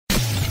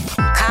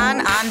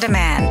on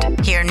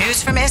demand. Hear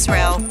news from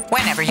Israel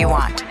whenever you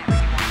want.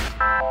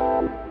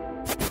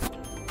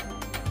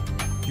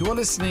 You are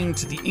listening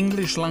to the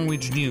English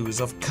language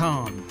news of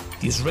Kan,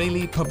 the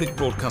Israeli Public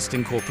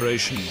Broadcasting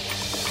Corporation.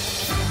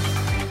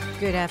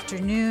 Good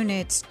afternoon.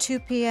 It's 2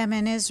 p.m.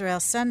 in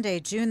Israel, Sunday,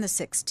 June the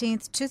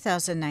 16th,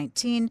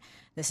 2019.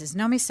 This is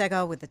Nomi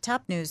Segal with the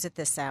top news at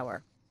this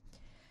hour.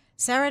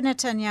 Sarah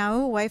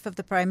Netanyahu, wife of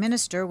the Prime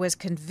Minister, was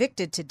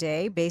convicted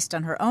today, based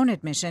on her own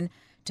admission,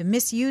 to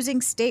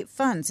misusing state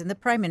funds in the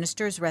Prime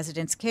Minister's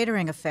residence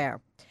catering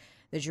affair.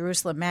 The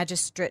Jerusalem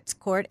Magistrates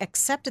Court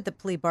accepted the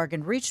plea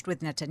bargain reached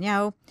with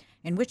Netanyahu,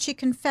 in which she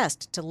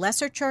confessed to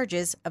lesser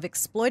charges of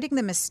exploiting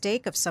the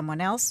mistake of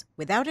someone else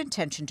without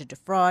intention to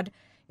defraud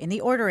in the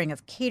ordering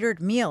of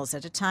catered meals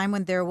at a time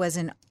when there was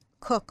a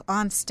cook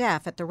on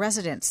staff at the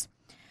residence.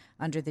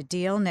 Under the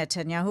deal,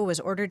 Netanyahu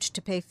was ordered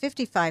to pay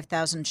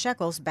 55,000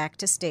 shekels back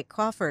to state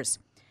coffers.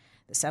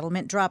 The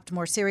settlement dropped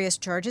more serious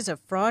charges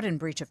of fraud and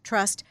breach of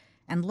trust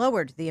and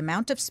lowered the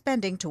amount of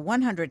spending to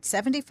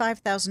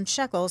 175,000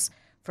 shekels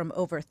from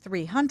over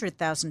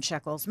 300,000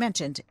 shekels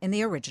mentioned in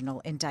the original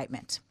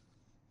indictment.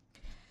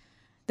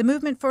 The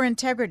Movement for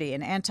Integrity,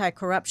 an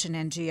anti-corruption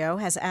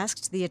NGO, has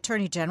asked the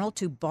Attorney General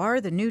to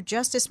bar the new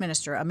Justice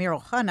Minister, Amir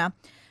Ohana,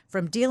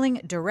 from dealing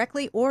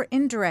directly or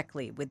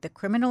indirectly with the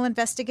criminal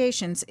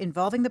investigations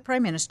involving the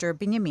Prime Minister,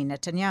 Benjamin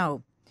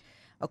Netanyahu.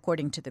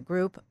 According to the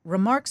group,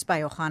 remarks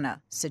by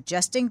Ohana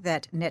suggesting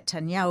that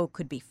Netanyahu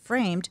could be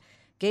framed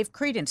gave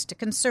credence to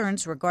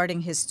concerns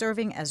regarding his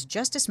serving as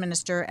Justice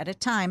Minister at a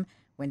time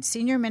when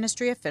senior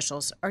ministry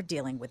officials are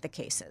dealing with the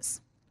cases.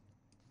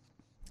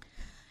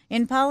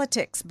 In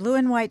politics, Blue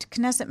and White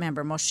Knesset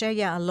member Moshe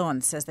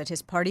Ya'alon says that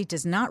his party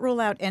does not rule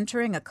out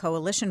entering a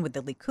coalition with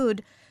the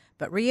Likud,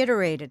 but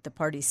reiterated the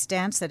party's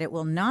stance that it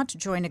will not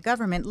join a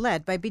government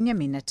led by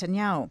Benjamin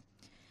Netanyahu.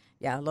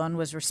 Ya'alon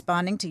was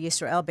responding to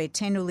Yisrael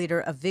Beitenu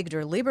leader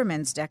Avigdor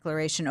Lieberman's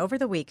declaration over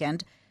the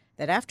weekend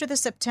that after the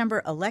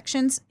September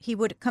elections, he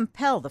would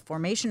compel the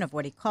formation of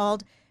what he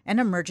called an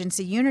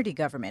emergency unity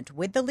government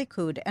with the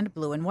Likud and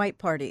Blue and White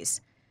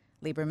parties.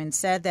 Lieberman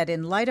said that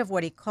in light of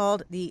what he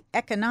called the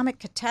economic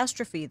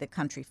catastrophe the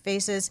country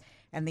faces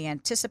and the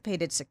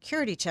anticipated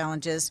security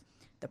challenges,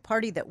 the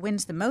party that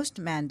wins the most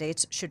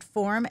mandates should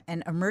form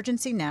an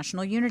emergency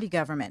national unity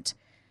government.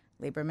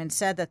 Lieberman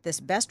said that this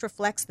best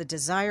reflects the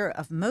desire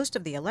of most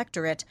of the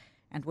electorate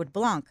and would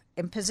block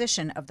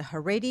imposition of the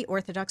Haredi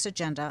Orthodox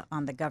agenda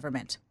on the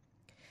government.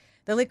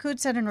 The Likud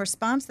said in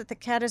response that the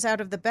cat is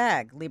out of the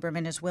bag.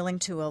 Lieberman is willing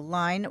to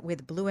align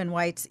with Blue and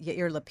White's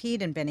Yair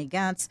Lapid and Benny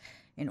Gantz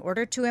in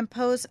order to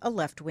impose a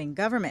left-wing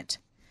government.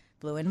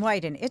 Blue and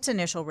White, in its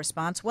initial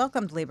response,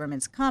 welcomed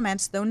Lieberman's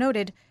comments, though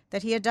noted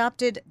that he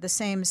adopted the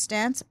same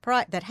stance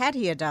had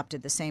he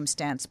adopted the same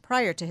stance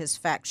prior to his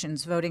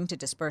factions voting to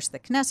disperse the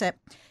Knesset,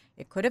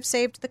 it could have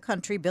saved the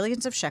country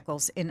billions of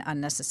shekels in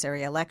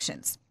unnecessary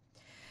elections.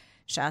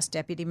 Shas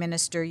Deputy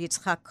Minister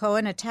Yitzhak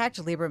Cohen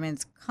attacked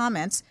Lieberman's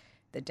comments.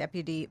 The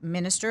deputy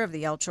minister of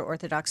the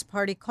ultra-Orthodox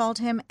party called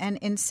him an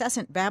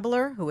incessant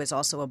babbler who is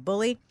also a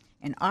bully,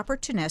 an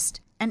opportunist,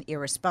 and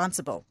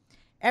irresponsible.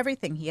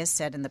 Everything he has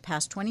said in the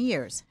past 20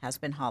 years has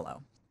been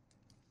hollow.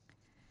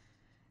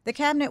 The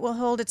cabinet will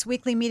hold its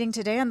weekly meeting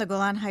today on the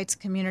Golan Heights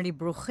community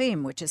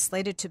Bruchim, which is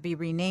slated to be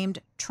renamed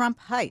Trump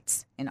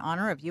Heights in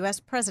honor of U.S.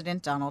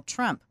 President Donald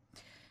Trump.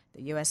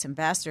 The U.S.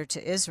 ambassador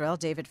to Israel,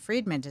 David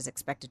Friedman, is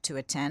expected to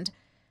attend.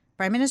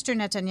 Prime Minister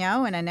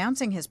Netanyahu, in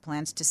announcing his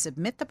plans to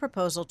submit the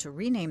proposal to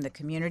rename the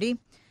community,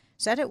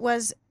 said it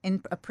was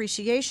in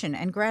appreciation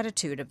and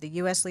gratitude of the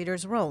U.S.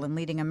 leader's role in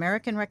leading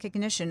American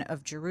recognition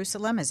of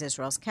Jerusalem as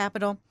Israel's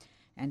capital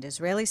and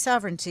Israeli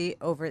sovereignty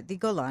over the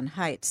Golan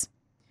Heights.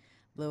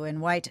 Blue and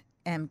White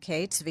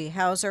MK Tzvi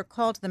Hauser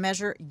called the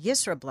measure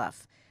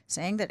Yisrabluf,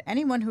 saying that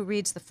anyone who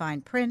reads the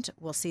fine print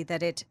will see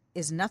that it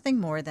is nothing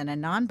more than a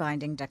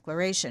non-binding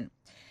declaration.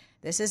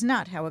 This is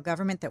not how a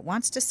government that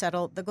wants to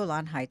settle the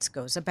Golan Heights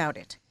goes about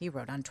it, he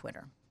wrote on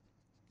Twitter.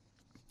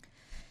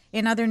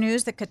 In other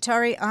news, the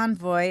Qatari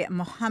envoy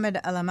Mohammed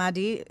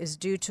Al-Ahmadi is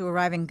due to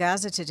arrive in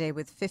Gaza today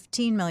with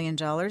 $15 million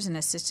in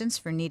assistance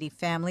for needy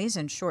families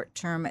and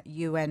short-term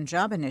UN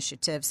job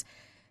initiatives.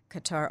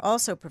 Qatar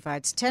also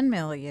provides $10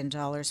 million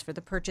for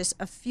the purchase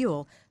of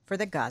fuel for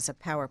the Gaza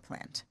power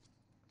plant.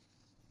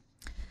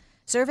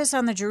 Service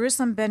on the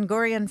Jerusalem Ben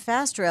Gurion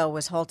Fast Rail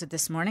was halted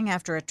this morning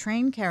after a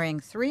train carrying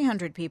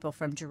 300 people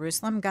from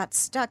Jerusalem got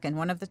stuck in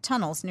one of the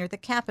tunnels near the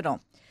capital.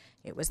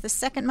 It was the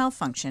second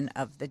malfunction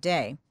of the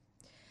day.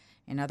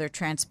 In other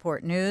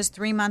transport news,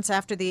 3 months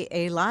after the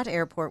Eilat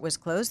airport was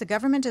closed, the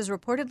government is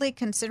reportedly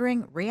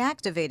considering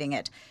reactivating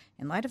it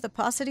in light of the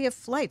paucity of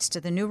flights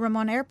to the new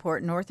Ramon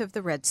airport north of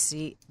the Red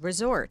Sea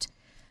resort.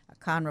 A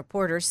Kan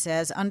reporter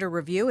says under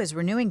review is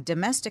renewing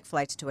domestic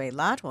flights to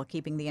Eilat while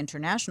keeping the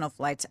international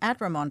flights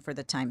at Ramon for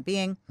the time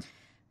being.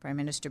 Prime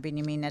Minister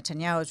Benjamin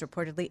Netanyahu is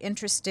reportedly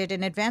interested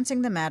in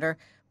advancing the matter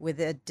with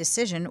a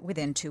decision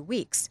within 2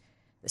 weeks.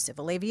 The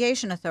Civil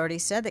Aviation Authority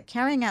said that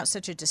carrying out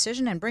such a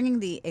decision and bringing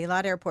the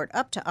Eilat airport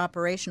up to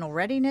operational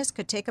readiness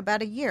could take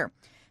about a year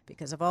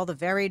because of all the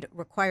varied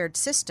required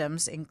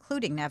systems,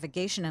 including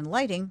navigation and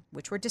lighting,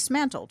 which were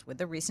dismantled with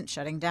the recent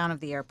shutting down of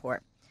the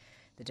airport.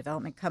 The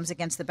development comes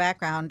against the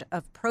background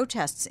of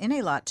protests in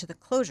Eilat to the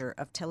closure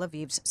of Tel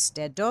Aviv's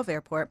Sde Dov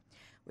airport,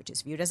 which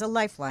is viewed as a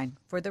lifeline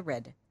for the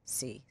Red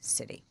Sea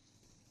city.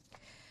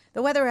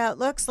 The weather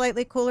outlook,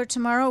 slightly cooler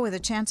tomorrow with a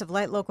chance of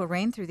light local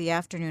rain through the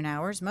afternoon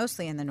hours,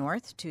 mostly in the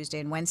north. Tuesday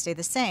and Wednesday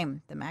the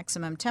same. The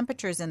maximum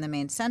temperatures in the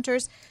main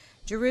centers: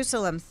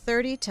 Jerusalem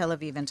 30, Tel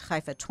Aviv and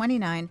Haifa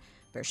 29,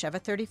 Beersheba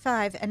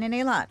 35, and in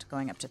Eilat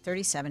going up to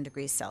 37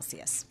 degrees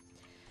Celsius.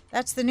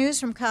 That's the news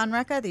from Kan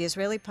Reka, the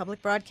Israeli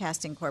Public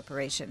Broadcasting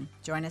Corporation.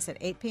 Join us at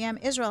 8 p.m.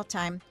 Israel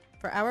time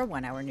for our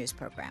one-hour news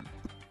program.